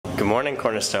morning,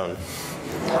 Cornerstone.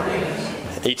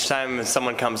 Each time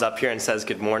someone comes up here and says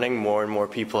good morning, more and more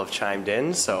people have chimed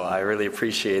in, so I really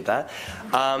appreciate that.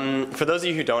 For those of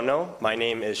you who don't know, my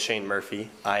name is Shane Murphy.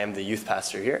 I am the youth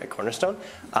pastor here at Cornerstone,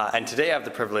 and today I have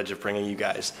the privilege of bringing you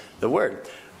guys the Word.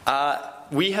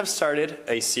 We have started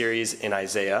a series in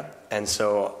Isaiah, and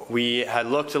so we had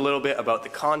looked a little bit about the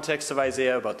context of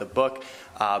Isaiah, about the book,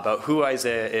 about who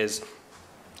Isaiah is.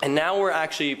 And now we're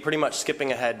actually pretty much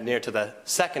skipping ahead near to the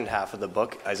second half of the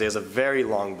book. Isaiah is a very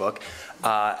long book.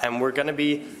 And we're going to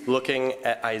be looking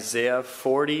at Isaiah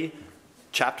 40,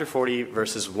 chapter 40,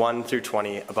 verses 1 through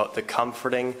 20, about the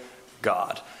comforting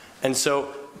God. And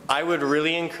so I would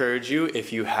really encourage you,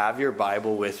 if you have your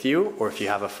Bible with you, or if you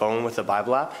have a phone with a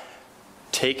Bible app,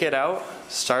 take it out,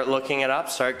 start looking it up,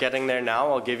 start getting there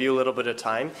now. I'll give you a little bit of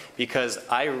time because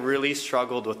I really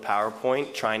struggled with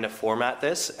PowerPoint trying to format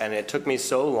this, and it took me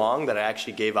so long that I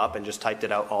actually gave up and just typed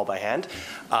it out all by hand.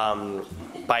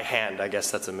 By hand, I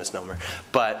guess that's a misnomer.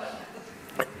 But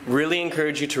really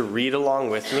encourage you to read along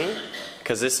with me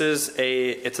because it's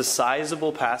a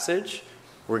sizable passage.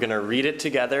 We're going to read it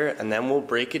together, and then we'll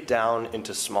break it down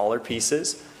into smaller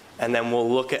pieces, and then we'll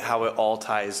look at how it all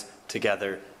ties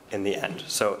together in the end.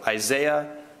 So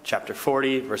Isaiah chapter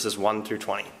 40, verses 1 through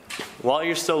 20. While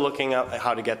you're still looking up at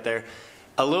how to get there,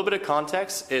 a little bit of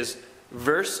context is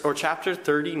chapter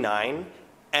 39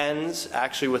 ends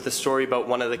actually with a story about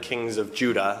one of the kings of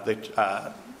Judah,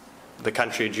 the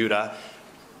country of Judah.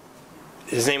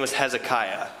 His name was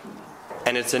Hezekiah.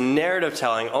 And it's a narrative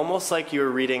telling, almost like you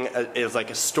were reading is like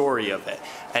a story of it.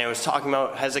 And it was talking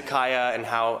about Hezekiah and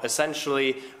how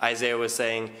essentially Isaiah was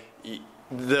saying,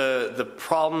 the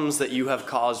problems that you have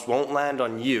caused won't land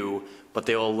on you, but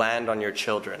they will land on your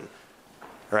children.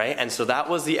 Right? And so that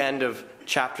was the end of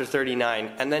chapter 39.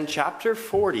 And then chapter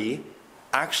 40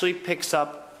 actually picks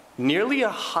up nearly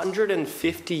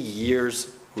 150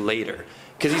 years later.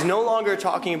 Because he's no longer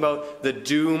talking about the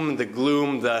doom, the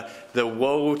gloom, the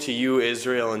woe to you,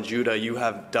 Israel and Judah, you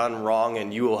have done wrong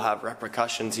and you will have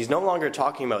repercussions. He's no longer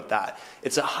talking about that.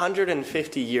 It's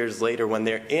 150 years later when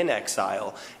they're in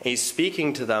exile, and he's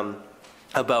speaking to them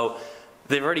about,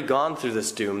 they've already gone through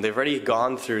this doom, they've already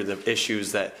gone through the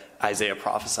issues that Isaiah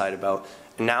prophesied about,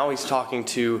 and now he's talking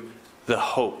to the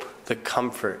hope, the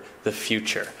comfort, the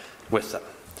future with them.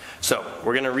 So,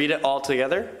 we're going to read it all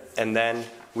together, and then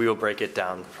we will break it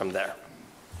down from there.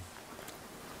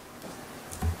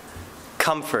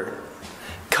 Comfort.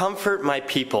 Comfort my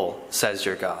people, says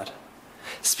your God.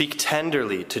 Speak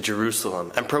tenderly to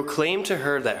Jerusalem and proclaim to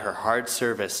her that her hard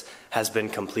service has been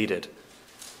completed,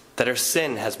 that her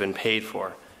sin has been paid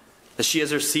for, that she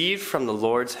has received from the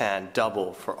Lord's hand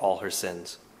double for all her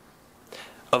sins.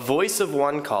 A voice of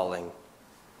one calling,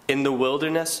 in the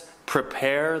wilderness,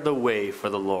 prepare the way for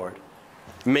the Lord.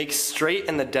 Make straight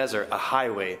in the desert a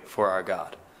highway for our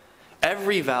God.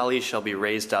 Every valley shall be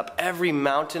raised up, every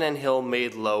mountain and hill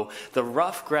made low. The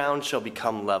rough ground shall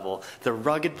become level, the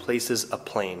rugged places a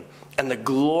plain. And the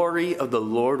glory of the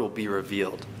Lord will be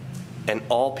revealed, and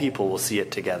all people will see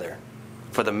it together.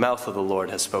 For the mouth of the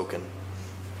Lord has spoken.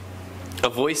 A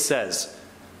voice says,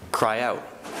 cry out.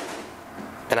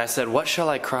 And I said, what shall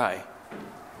I cry?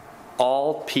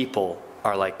 All people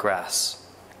are like grass,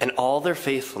 and all their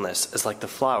faithfulness is like the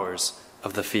flowers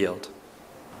of the field.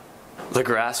 The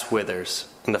grass withers,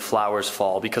 and the flowers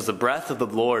fall, because the breath of the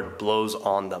Lord blows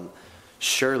on them.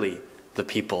 Surely the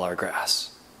people are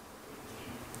grass.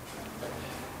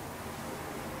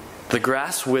 The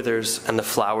grass withers, and the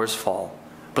flowers fall,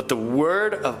 but the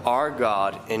word of our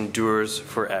God endures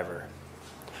forever.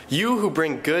 You who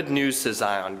bring good news to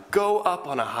Zion, go up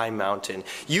on a high mountain.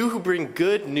 You who bring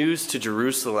good news to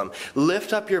Jerusalem,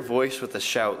 lift up your voice with a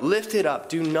shout. Lift it up.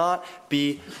 Do not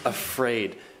be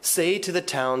afraid. Say to the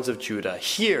towns of Judah,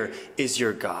 here is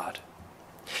your God.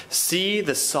 See,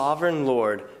 the sovereign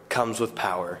Lord comes with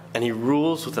power, and he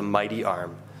rules with a mighty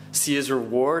arm. See, his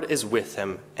reward is with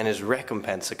him, and his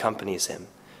recompense accompanies him.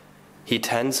 He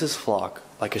tends his flock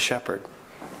like a shepherd.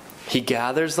 He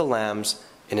gathers the lambs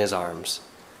in his arms,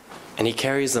 and he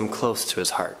carries them close to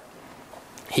his heart.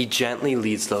 He gently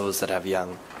leads those that have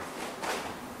young.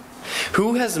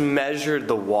 Who has measured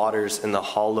the waters in the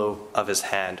hollow of his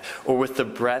hand, or with the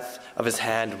breadth of his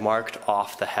hand marked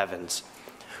off the heavens?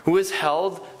 Who has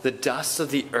held the dust of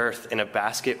the earth in a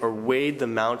basket, or weighed the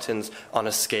mountains on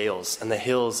a scales and the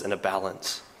hills in a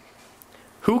balance?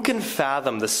 Who can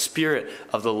fathom the spirit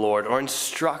of the Lord, or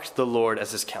instruct the Lord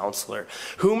as his counselor?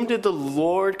 Whom did the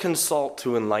Lord consult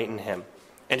to enlighten him?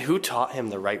 And who taught him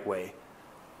the right way?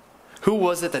 Who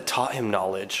was it that taught him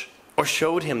knowledge, or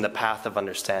showed him the path of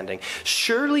understanding?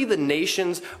 Surely the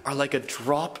nations are like a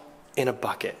drop in a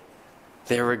bucket,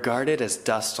 They are regarded as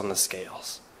dust on the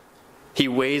scales. He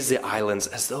weighs the islands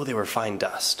as though they were fine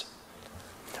dust.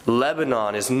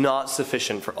 Lebanon is not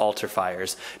sufficient for altar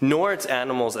fires, nor its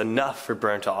animals enough for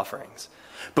burnt offerings.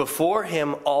 Before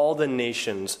him all the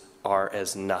nations are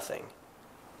as nothing.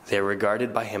 They are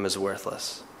regarded by him as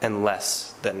worthless and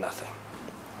less than nothing.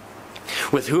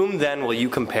 With whom then will you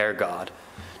compare God?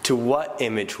 To what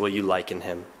image will you liken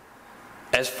him?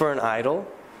 As for an idol,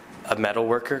 a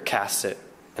metalworker casts it,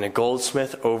 and a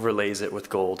goldsmith overlays it with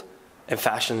gold, and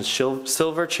fashions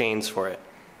silver chains for it.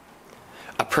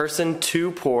 A person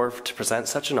too poor to present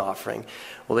such an offering,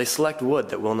 well, they select wood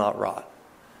that will not rot,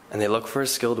 and they look for a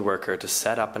skilled worker to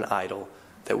set up an idol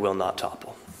that will not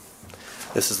topple.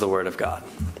 This is the word of God.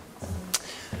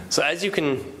 So as you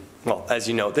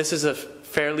know, this is a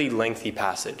fairly lengthy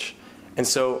passage. And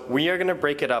so we are going to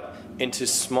break it up into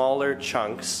smaller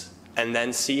chunks and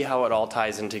then see how it all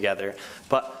ties in together.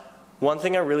 But one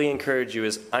thing I really encourage you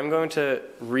is I'm going to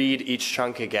read each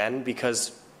chunk again,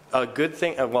 because a good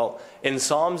thing, in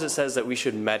Psalms it says that we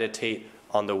should meditate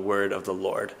on the word of the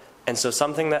Lord. And so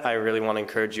something that I really want to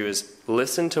encourage you is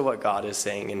listen to what God is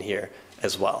saying in here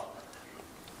as well.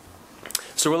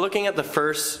 So we're looking at the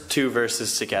first two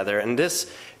verses together, and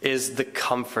this is the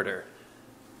Comforter.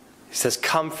 He says,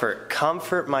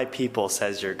 comfort my people,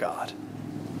 says your God.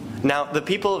 Now, the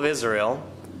people of Israel,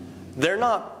 they're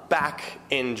not back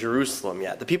in Jerusalem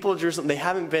yet. The people of Jerusalem, they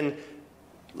haven't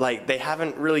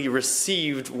really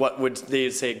received what would they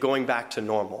say going back to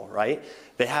normal, right?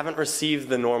 They haven't received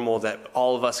the normal that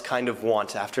all of us kind of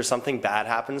want. After something bad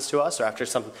happens to us or after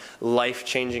some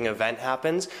life-changing event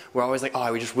happens, we're always like,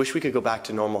 oh, we just wish we could go back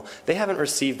to normal. They haven't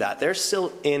received that. They're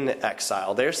still in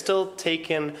exile. They're still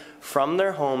taken from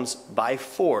their homes by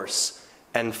force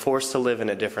and forced to live in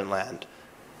a different land.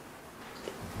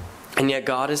 And yet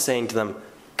God is saying to them,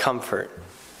 comfort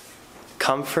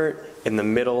in the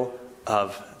middle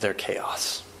of their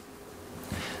chaos.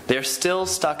 They're still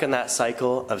stuck in that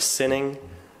cycle of sinning,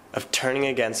 of turning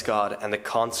against God and the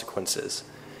consequences.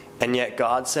 And yet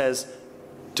God says,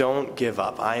 don't give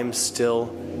up. I am still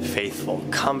faithful.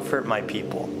 Comfort my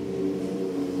people.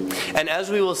 And as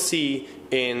we will see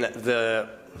in the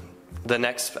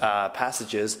next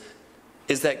passages,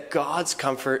 is that God's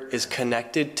comfort is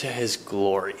connected to his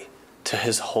glory, to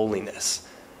his holiness.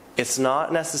 It's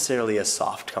not necessarily a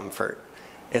soft comfort.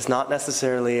 It's not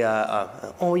necessarily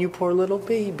oh, you poor little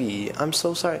baby, I'm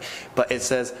so sorry. But it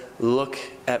says, look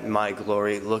at my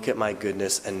glory, look at my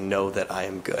goodness, and know that I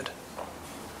am good.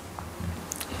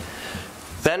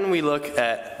 Then we look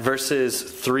at verses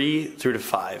 3 through to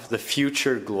 5, the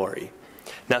future glory.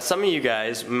 Now, some of you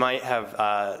guys might have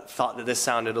thought that this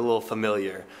sounded a little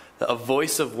familiar. A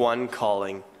voice of one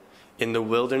calling, in the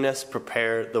wilderness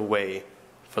prepare the way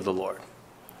for the Lord.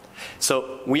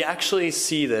 So we actually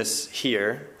see this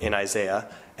here in Isaiah,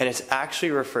 and it's actually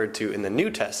referred to in the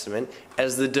New Testament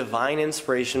as the divine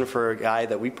inspiration for a guy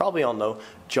that we probably all know,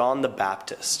 John the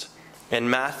Baptist. In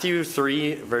Matthew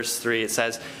 3, verse 3, it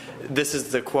says, this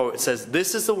is the quote, it says,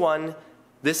 this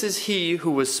is he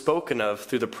who was spoken of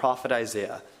through the prophet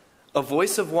Isaiah, a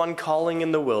voice of one calling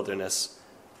in the wilderness,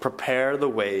 prepare the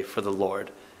way for the Lord,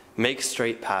 make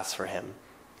straight paths for him.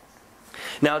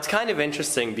 Now, it's kind of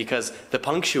interesting because the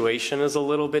punctuation is a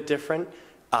little bit different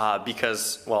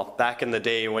because, well, back in the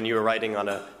day when you were writing on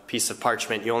a piece of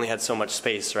parchment, you only had so much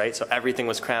space, right? So everything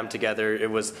was crammed together.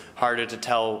 It was harder to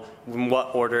tell in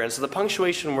what order. And so the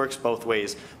punctuation works both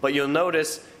ways. But you'll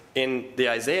notice in the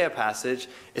Isaiah passage,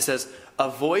 it says, a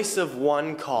voice of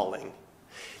one calling,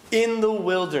 in the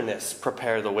wilderness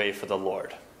prepare the way for the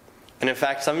Lord. And in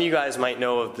fact, some of you guys might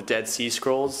know of the Dead Sea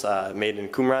Scrolls made in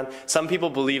Qumran. Some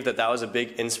people believe that that was a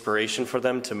big inspiration for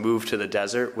them to move to the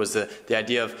desert, was the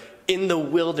idea of in the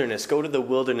wilderness, go to the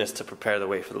wilderness to prepare the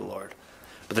way for the Lord.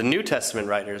 But the New Testament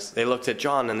writers, they looked at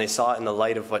John and they saw it in the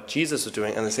light of what Jesus was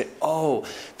doing, and they say, oh,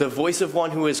 the voice of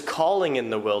one who is calling in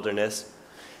the wilderness,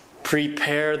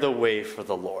 prepare the way for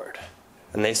the Lord.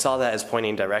 And they saw that as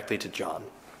pointing directly to John.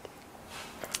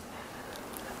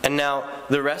 And now,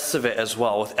 the rest of it as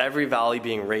well, with every valley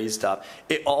being raised up,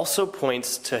 it also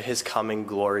points to his coming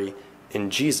glory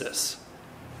in Jesus.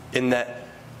 In that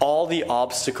all the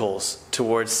obstacles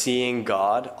towards seeing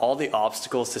God, all the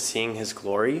obstacles to seeing his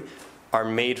glory, are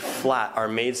made flat, are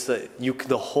made so that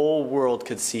the whole world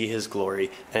could see his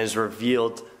glory and is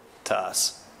revealed to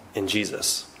us in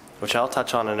Jesus, which I'll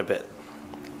touch on in a bit.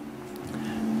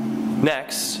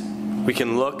 Next, we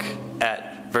can look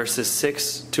at verses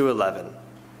 6 to 11.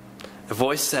 The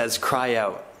voice says, cry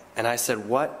out. And I said,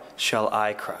 what shall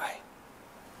I cry?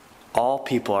 All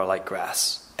people are like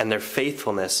grass, and their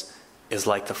faithfulness is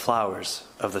like the flowers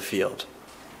of the field.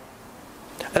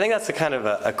 I think that's a kind of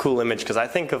a cool image, because I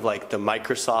think of like the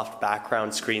Microsoft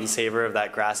background screensaver of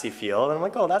that grassy field, and I'm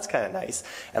like, oh, that's kind of nice.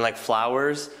 And like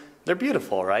flowers, they're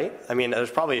beautiful, right? I mean,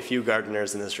 there's probably a few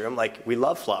gardeners in this room. Like, we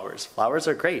love flowers. Flowers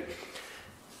are great.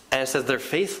 And it says their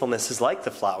faithfulness is like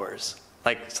the flowers.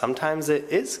 Like, sometimes it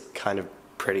is kind of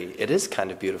pretty. It is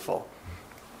kind of beautiful.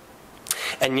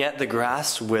 And yet the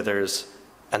grass withers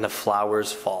and the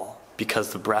flowers fall,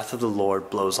 because the breath of the Lord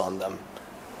blows on them.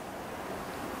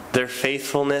 Their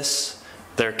faithfulness,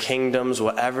 their kingdoms,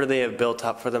 whatever they have built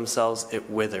up for themselves, it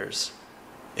withers.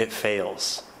 It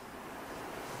fails.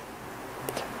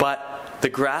 But the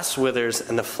grass withers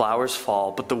and the flowers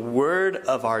fall, but the word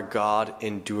of our God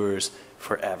endures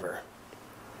forever.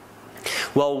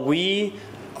 While we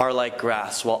are like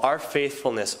grass, while our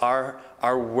faithfulness, our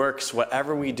works,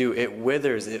 whatever we do, it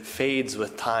withers, it fades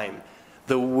with time,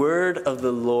 the word of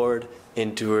the Lord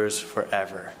endures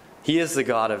forever. He is the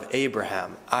God of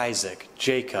Abraham, Isaac,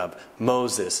 Jacob,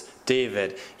 Moses,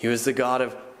 David. He was the God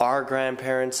of our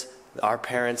grandparents, our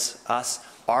parents, us,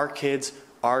 our kids,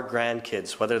 our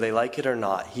grandkids, whether they like it or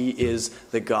not. He is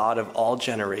the God of all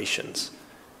generations.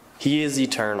 He is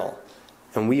eternal,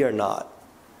 and we are not.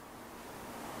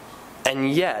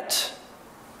 And yet,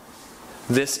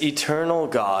 this eternal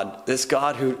God, this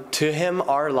God who, to him,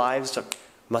 our lives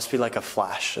must be like a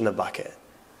flash in the bucket.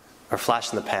 Or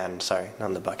flash in the pan, sorry, not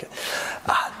in the bucket.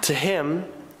 To him,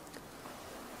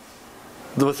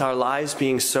 with our lives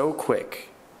being so quick,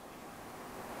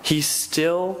 he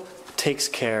still takes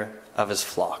care of his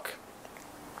flock.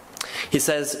 He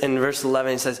says in verse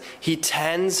 11, he says, he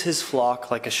tends his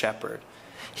flock like a shepherd.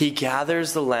 He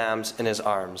gathers the lambs in his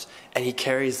arms, and he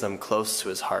carries them close to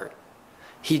his heart.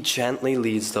 He gently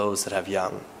leads those that have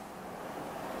young.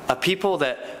 A people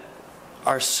that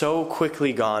are so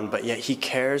quickly gone, but yet he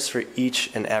cares for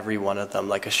each and every one of them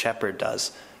like a shepherd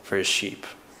does for his sheep.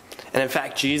 And in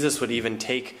fact, Jesus would even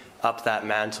take up that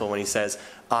mantle when he says,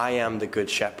 I am the good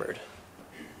shepherd.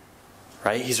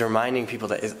 Right? He's reminding people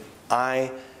that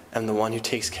I am the one who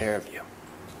takes care of you.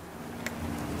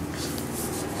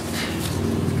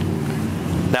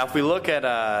 Now, if we look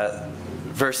at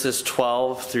verses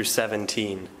 12 through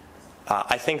 17,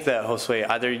 I think that, Josue,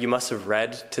 either you must have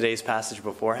read today's passage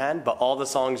beforehand, but all the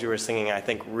songs you were singing, I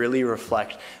think, really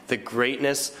reflect the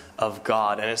greatness of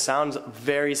God. And it sounds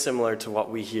very similar to what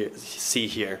we see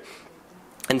here.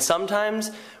 And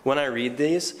sometimes when I read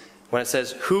these, when it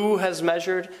says, who has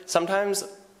measured, sometimes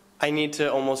I need to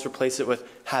almost replace it with,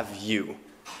 have you?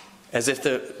 As if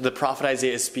the prophet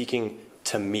Isaiah is speaking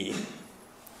to me.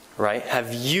 Right?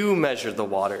 Have you measured the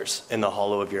waters in the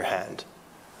hollow of your hand?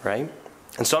 Right?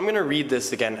 And so I'm going to read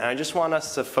this again, and I just want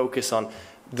us to focus on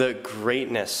the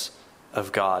greatness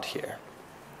of God here.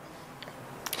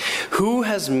 Who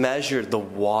has measured the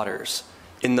waters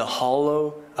in the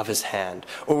hollow of his hand,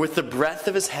 or with the breadth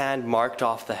of his hand marked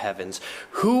off the heavens?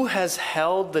 Who has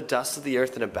held the dust of the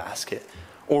earth in a basket,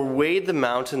 or weighed the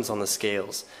mountains on the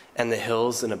scales, and the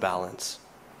hills in a balance?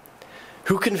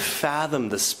 Who can fathom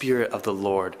the Spirit of the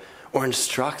Lord, or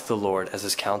instruct the Lord as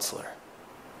his counselor?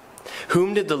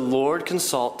 Whom did the Lord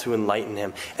consult to enlighten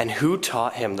him, and who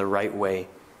taught him the right way?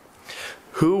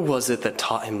 Who was it that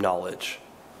taught him knowledge,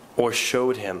 or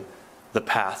showed him the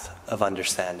path of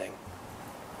understanding?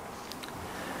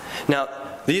 Now,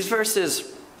 these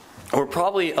verses were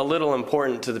probably a little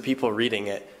important to the people reading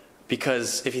it,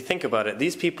 because if you think about it,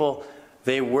 these people,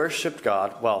 they worshipped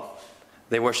God. Well,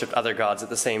 they worshipped other gods at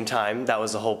the same time. That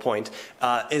was the whole point,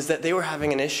 is that they were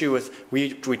having an issue with,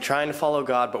 we're trying to follow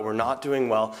God, but we're not doing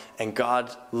well, and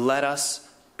God let us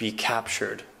be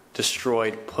captured,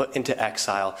 destroyed, put into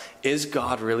exile. Is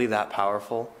God really that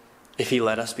powerful if he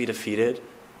let us be defeated?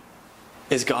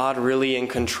 Is God really in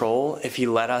control if he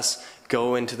let us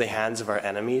go into the hands of our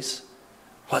enemies?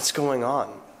 What's going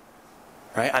on?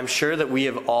 Right? I'm sure that we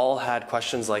have all had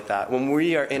questions like that. When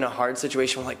we are in a hard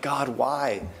situation, we're like, God,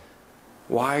 why?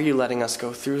 Why are you letting us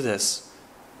go through this?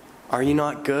 Are you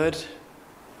not good?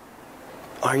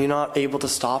 Are you not able to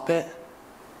stop it?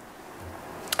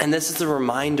 And this is a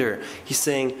reminder. He's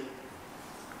saying,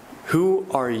 who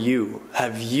are you?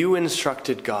 Have you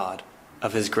instructed God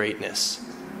of his greatness?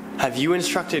 Have you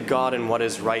instructed God in what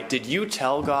is right? Did you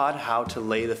tell God how to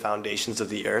lay the foundations of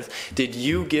the earth? Did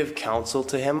you give counsel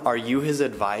to him? Are you his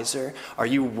advisor? Are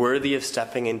you worthy of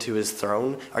stepping into his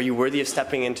throne? Are you worthy of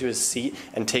stepping into his seat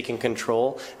and taking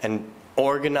control and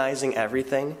organizing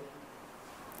everything?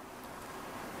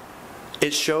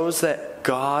 It shows that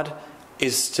God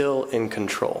is still in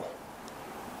control.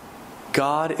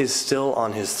 God is still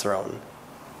on his throne.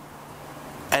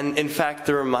 And in fact,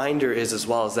 the reminder is as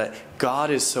well is that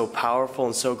God is so powerful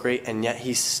and so great, and yet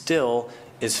he still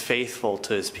is faithful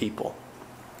to his people.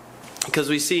 Because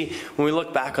we see, when we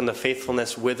look back on the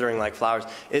faithfulness withering like flowers,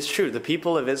 it's true, the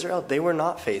people of Israel, they were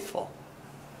not faithful.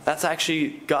 That's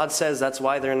actually, God says that's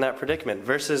why they're in that predicament.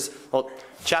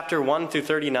 Chapter 1 through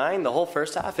 39, the whole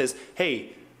first half is,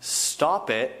 hey, stop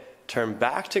it, turn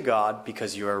back to God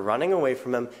because you are running away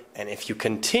from Him, and if you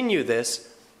continue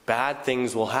this, bad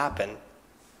things will happen.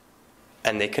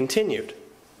 And they continued.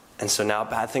 And so now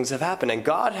bad things have happened. And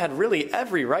God had really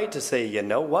every right to say, you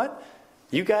know what?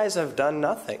 You guys have done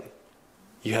nothing.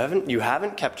 You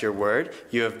haven't kept your word.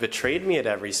 You have betrayed me at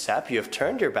every step. You have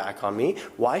turned your back on me.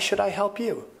 Why should I help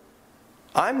you?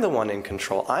 I'm the one in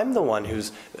control. I'm the one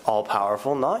who's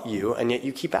all-powerful, not you, and yet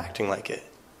you keep acting like it.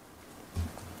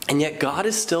 And yet God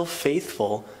is still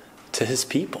faithful to His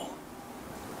people,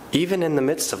 even in the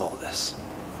midst of all this.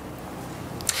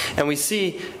 And we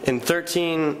see in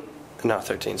 15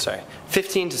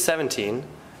 to 17,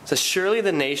 it says, surely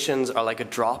the nations are like a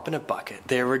drop in a bucket.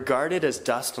 They are regarded as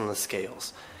dust on the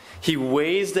scales. He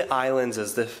weighs the islands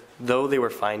as though they were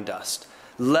fine dust.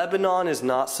 Lebanon is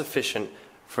not sufficient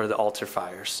for the altar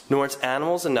fires, nor its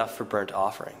animals enough for burnt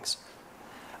offerings.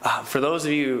 For those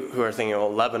of you who are thinking,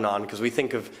 well, Lebanon, because we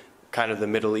think of kind of the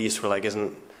Middle East,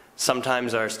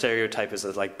 sometimes our stereotype is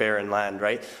like barren land,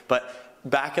 right? But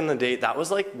back in the day, that was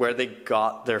like where they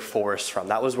got their forests from.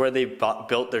 That was where they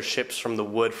built their ships from the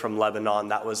wood from Lebanon.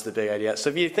 That was the big idea. So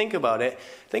if you think about it,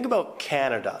 think about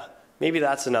Canada. Maybe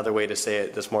that's another way to say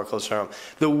it that's more close to home.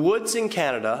 The woods in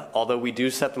Canada, although we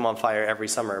do set them on fire every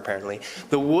summer apparently,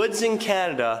 the woods in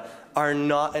Canada are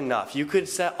not enough. You could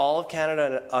set all of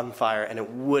Canada on fire and it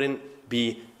wouldn't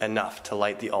be enough to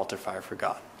light the altar fire for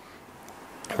God.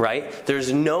 Right?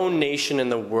 There's no nation in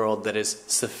the world that is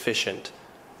sufficient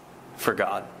for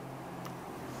God.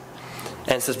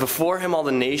 And it says, before Him all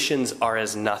the nations are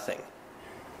as nothing.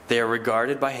 They are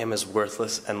regarded by Him as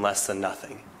worthless and less than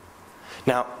nothing.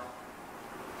 Now,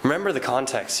 remember the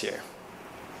context here.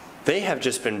 They have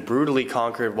just been brutally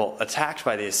conquered, attacked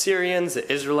by the Assyrians.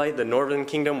 The northern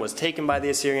kingdom was taken by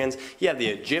the Assyrians. You have the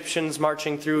Egyptians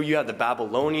marching through. You have the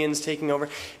Babylonians taking over.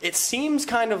 It seems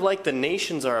kind of like the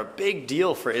nations are a big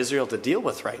deal for Israel to deal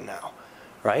with right now.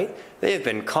 Right? They have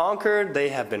been conquered, they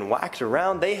have been whacked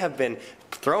around, they have been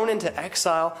thrown into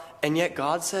exile, and yet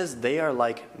God says they are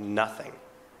like nothing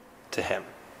to Him.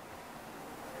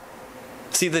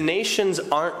 See, the nations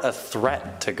aren't a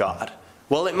threat to God.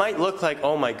 Well, it might look like,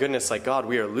 oh my goodness, like God,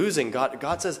 we are losing.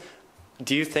 God says,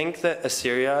 do you think that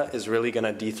Assyria is really going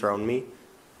to dethrone me?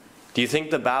 Do you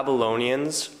think the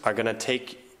Babylonians are going to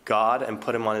take God and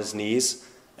put Him on His knees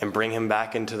and bring Him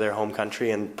back into their home country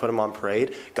and put Him on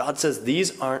parade? God says,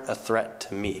 these aren't a threat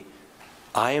to me.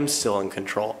 I am still in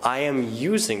control. I am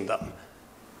using them.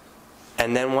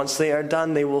 And then once they are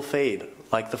done, they will fade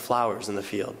like the flowers in the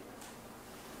field.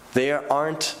 They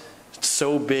aren't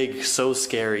so big, so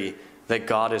scary that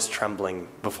God is trembling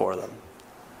before them.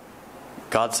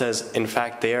 God says, in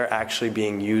fact, they are actually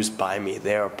being used by me.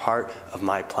 They are part of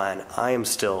my plan. I am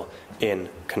still in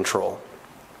control.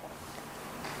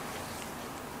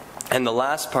 And the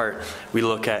last part we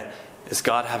look at is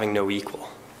God having no equal.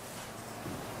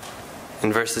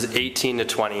 In verses 18 to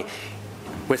 20,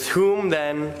 with whom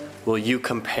then will you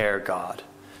compare God?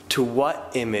 To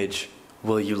what image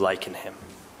will you liken Him?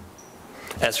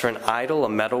 As for an idol, a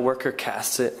metalworker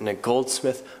casts it, and a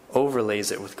goldsmith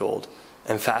overlays it with gold,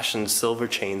 and fashions silver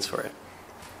chains for it.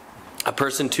 A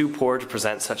person too poor to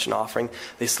present such an offering,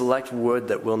 they select wood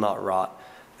that will not rot.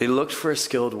 They looked for a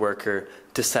skilled worker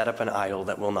to set up an idol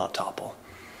that will not topple.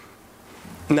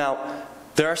 Now,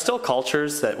 there are still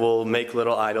cultures that will make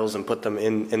little idols and put them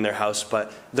in their house,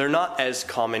 but they're not as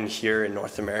common here in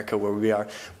North America where we are.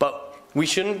 But we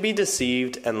shouldn't be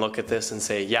deceived and look at this and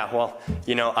say, yeah, well,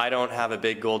 I don't have a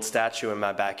big gold statue in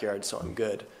my backyard, so I'm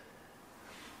good.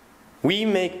 We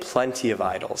make plenty of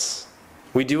idols.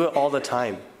 We do it all the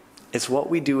time. It's what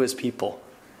we do as people.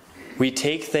 We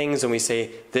take things and we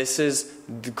say, this is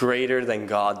greater than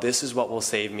God. This is what will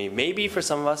save me. Maybe for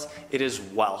some of us, it is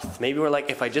wealth. Maybe we're like,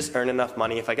 if I just earn enough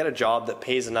money, if I get a job that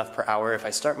pays enough per hour, if I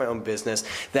start my own business,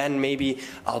 then maybe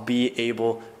I'll be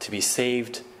able to be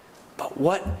saved. But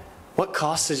what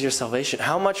cost is your salvation?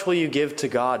 How much will you give to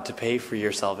God to pay for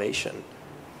your salvation?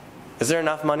 Is there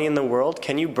enough money in the world?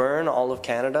 Can you burn all of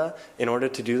Canada in order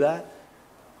to do that?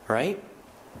 Right?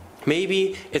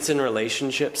 Maybe it's in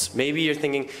relationships. Maybe you're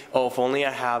thinking, oh, if only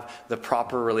I have the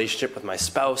proper relationship with my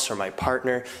spouse or my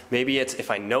partner. Maybe it's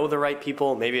if I know the right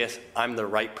people. Maybe if I'm the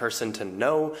right person to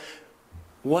know.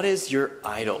 What is your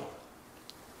idol?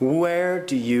 Where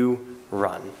do you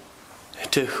run?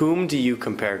 To whom do you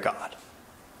compare God?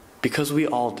 Because we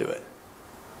all do it.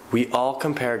 We all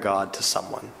compare God to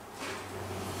someone.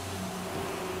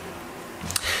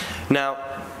 Now,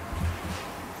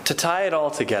 to tie it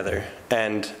all together,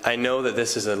 and I know that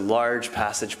this is a large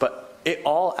passage, but it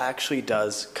all actually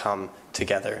does come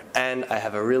together. And I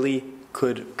have a really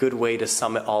good way to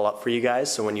sum it all up for you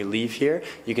guys. So when you leave here,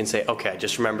 you can say, okay,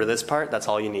 just remember this part. That's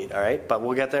all you need, all right? But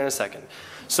we'll get there in a second.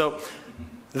 So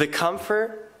the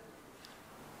comfort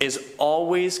is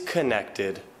always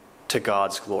connected to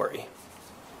God's glory.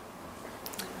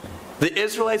 The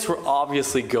Israelites were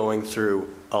obviously going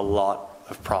through a lot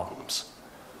of problems.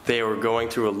 They were going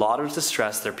through a lot of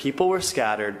distress. Their people were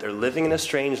scattered. They're living in a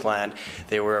strange land.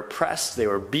 They were oppressed. They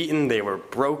were beaten. They were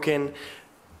broken.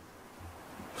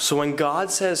 So when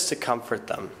God says to comfort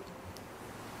them,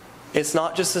 it's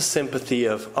not just a sympathy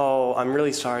of, oh, I'm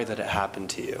really sorry that it happened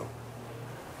to you.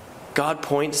 God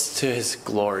points to his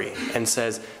glory and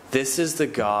says, this is the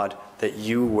God that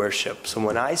you worship. So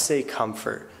when I say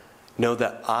comfort, know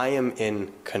that I am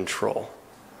in control,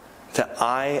 that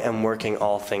I am working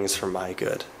all things for my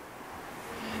good.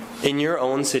 In your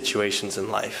own situations in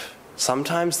life,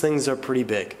 sometimes things are pretty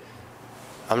big.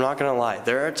 I'm not going to lie.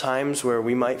 There are times where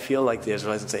we might feel like the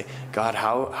Israelites and say, God,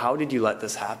 how did you let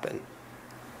this happen?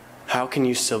 How can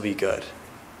you still be good?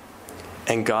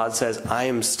 And God says, I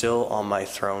am still on my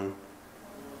throne,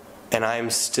 and I am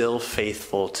still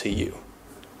faithful to you.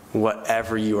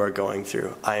 Whatever you are going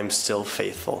through, I am still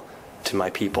faithful to my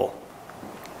people.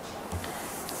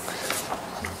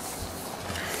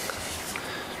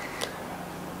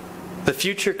 The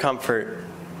future comfort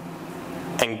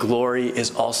and glory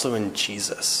is also in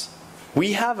Jesus.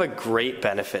 We have a great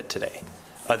benefit today,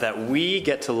 that we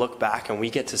get to look back and we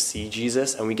get to see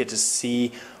Jesus, and we get to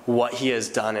see what he has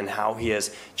done and how he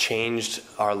has changed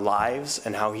our lives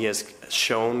and how he has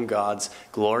shown God's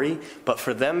glory. But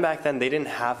for them back then, they didn't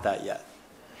have that yet.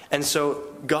 And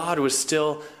so God was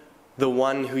still the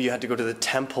one who you had to go to the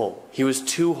temple. He was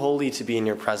too holy to be in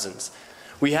your presence.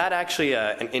 We had actually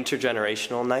an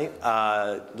intergenerational night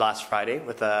last Friday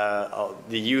with the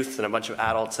youth and a bunch of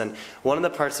adults. And one of the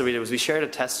parts that we did was we shared a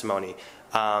testimony.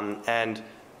 And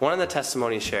one of the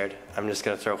testimonies shared, I'm just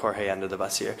going to throw Jorge under the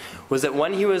bus here, was that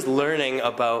when he was learning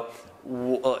about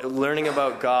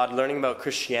God, learning about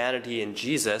Christianity and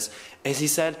Jesus, is he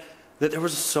said that there were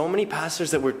so many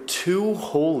pastors that were too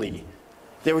holy.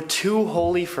 They were too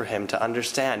holy for him to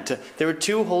understand. They were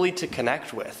too holy to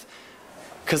connect with,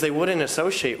 because they wouldn't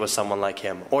associate with someone like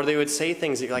him. Or they would say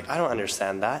things that you're like, I don't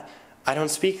understand that. I don't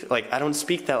speak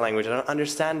that language. I don't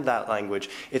understand that language.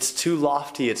 It's too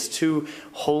lofty. It's too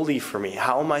holy for me.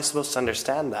 How am I supposed to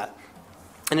understand that?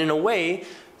 And in a way,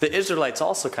 the Israelites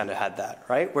also kind of had that,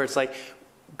 right? Where it's like,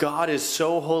 God is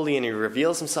so holy and he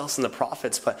reveals himself in the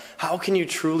prophets, but how can you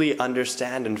truly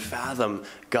understand and fathom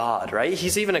God, right?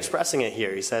 He's even expressing it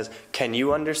here. He says, can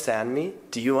you understand me?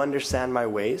 Do you understand my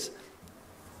ways?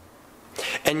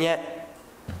 And yet,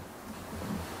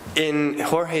 in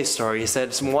Jorge's story, he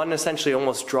said one essentially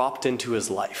almost dropped into his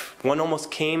life. One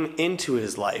almost came into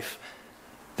his life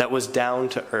that was down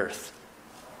to earth,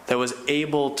 that was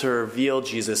able to reveal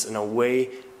Jesus in a way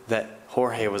that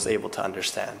Jorge was able to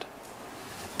understand.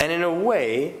 And in a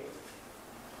way,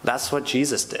 that's what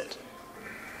Jesus did,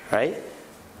 right?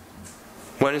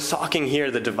 When it's talking here,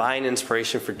 the divine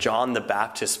inspiration for John the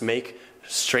Baptist, make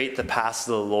straight the paths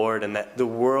of the Lord, and that the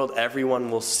world,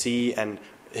 everyone will see, and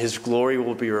his glory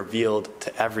will be revealed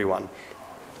to everyone.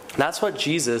 That's what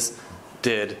Jesus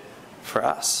did for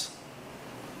us.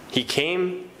 He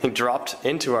came and dropped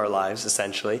into our lives,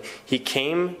 essentially. He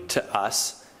came to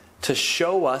us to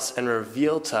show us and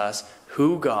reveal to us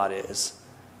who God is,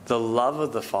 the love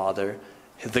of the Father,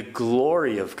 the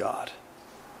glory of God,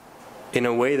 in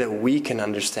a way that we can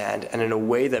understand, and in a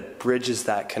way that bridges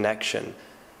that connection,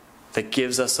 that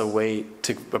gives us a way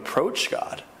to approach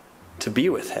God, to be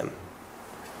with him.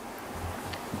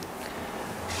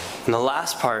 And the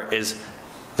last part is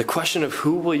the question of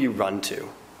who will you run to?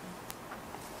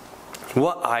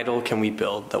 What idol can we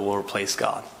build that will replace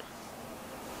God?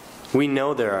 We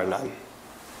know there are none.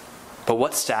 But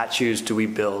what statues do we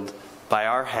build by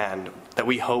our hand that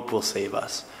we hope will save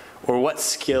us? Or what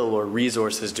skill or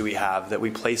resources do we have that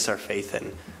we place our faith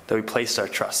in, that we place our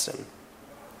trust in?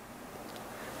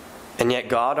 And yet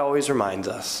God always reminds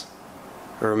us,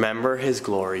 remember his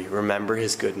glory, remember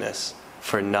his goodness,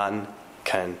 for none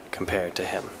can compare to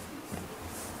him.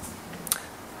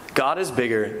 God is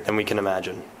bigger than we can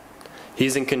imagine.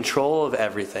 He's in control of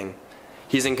everything.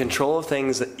 He's in control of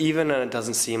things that even when it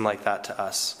doesn't seem like that to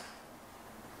us.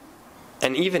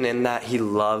 And even in that, he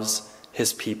loves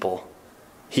his people.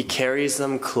 He carries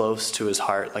them close to his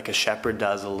heart like a shepherd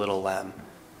does a little lamb.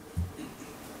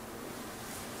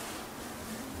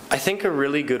 I think a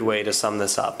really good way to sum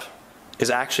this up is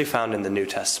actually found in the New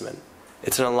Testament.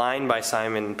 It's in a line by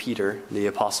Simon Peter, the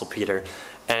Apostle Peter,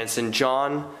 and it's in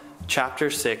John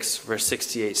chapter 6, verse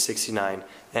 68, 69,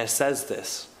 and it says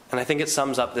this, and I think it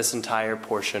sums up this entire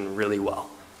portion really well.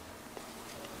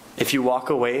 If you walk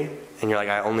away and you're like,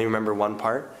 I only remember one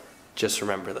part, just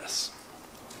remember this.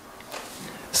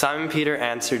 Simon Peter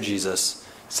answered Jesus,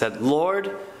 said,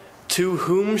 Lord, to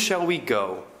whom shall we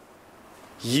go?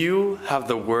 You have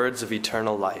the words of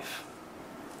eternal life.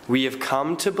 We have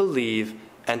come to believe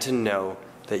and to know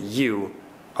that you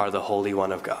are the Holy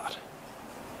One of God.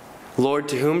 Lord,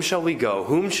 to whom shall we go?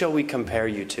 Whom shall we compare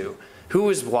you to? Who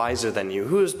is wiser than you?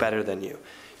 Who is better than you?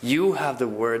 You have the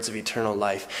words of eternal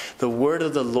life. The word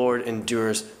of the Lord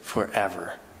endures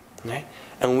forever. Right?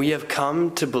 And we have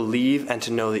come to believe and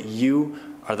to know that you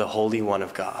are the Holy One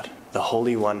of God. The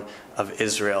Holy One of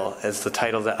Israel is the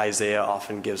title that Isaiah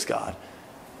often gives God.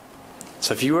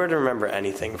 So if you were to remember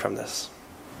anything from this,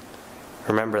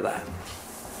 remember that.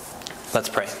 Let's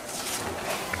pray.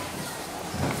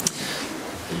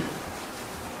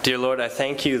 Dear Lord, I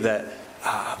thank you that,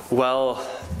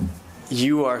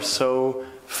 you are so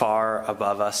far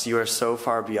above us. You are so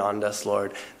far beyond us,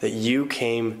 Lord, that you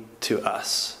came to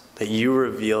us, that you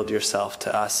revealed yourself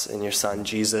to us in your Son,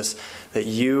 Jesus, that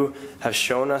you have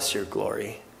shown us your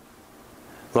glory.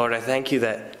 Lord, I thank you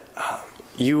that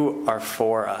you are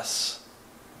for us,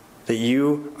 that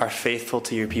you are faithful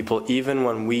to your people even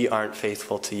when we aren't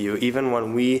faithful to you, even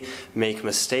when we make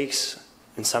mistakes.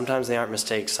 And sometimes they aren't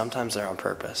mistakes, sometimes they're on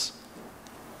purpose.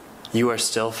 You are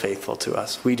still faithful to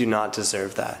us. We do not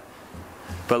deserve that.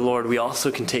 But Lord, we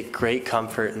also can take great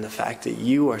comfort in the fact that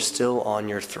you are still on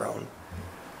your throne,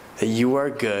 that you are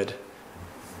good,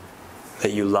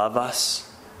 that you love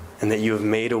us, and that you have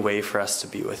made a way for us to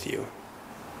be with you.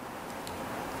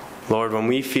 Lord, when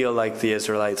we feel like the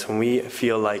Israelites, when we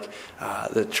feel like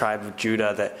the tribe of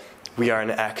Judah, that we are in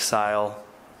exile,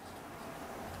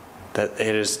 that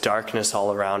it is darkness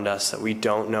all around us, that we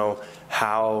don't know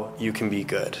how you can be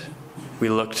good, we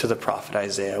look to the prophet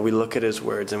Isaiah, we look at his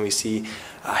words, and we see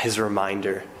his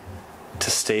reminder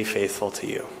to stay faithful to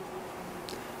you,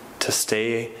 to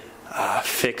stay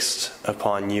fixed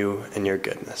upon you and your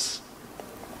goodness.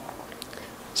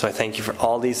 So I thank you for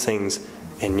all these things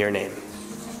in your name.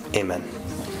 Amen.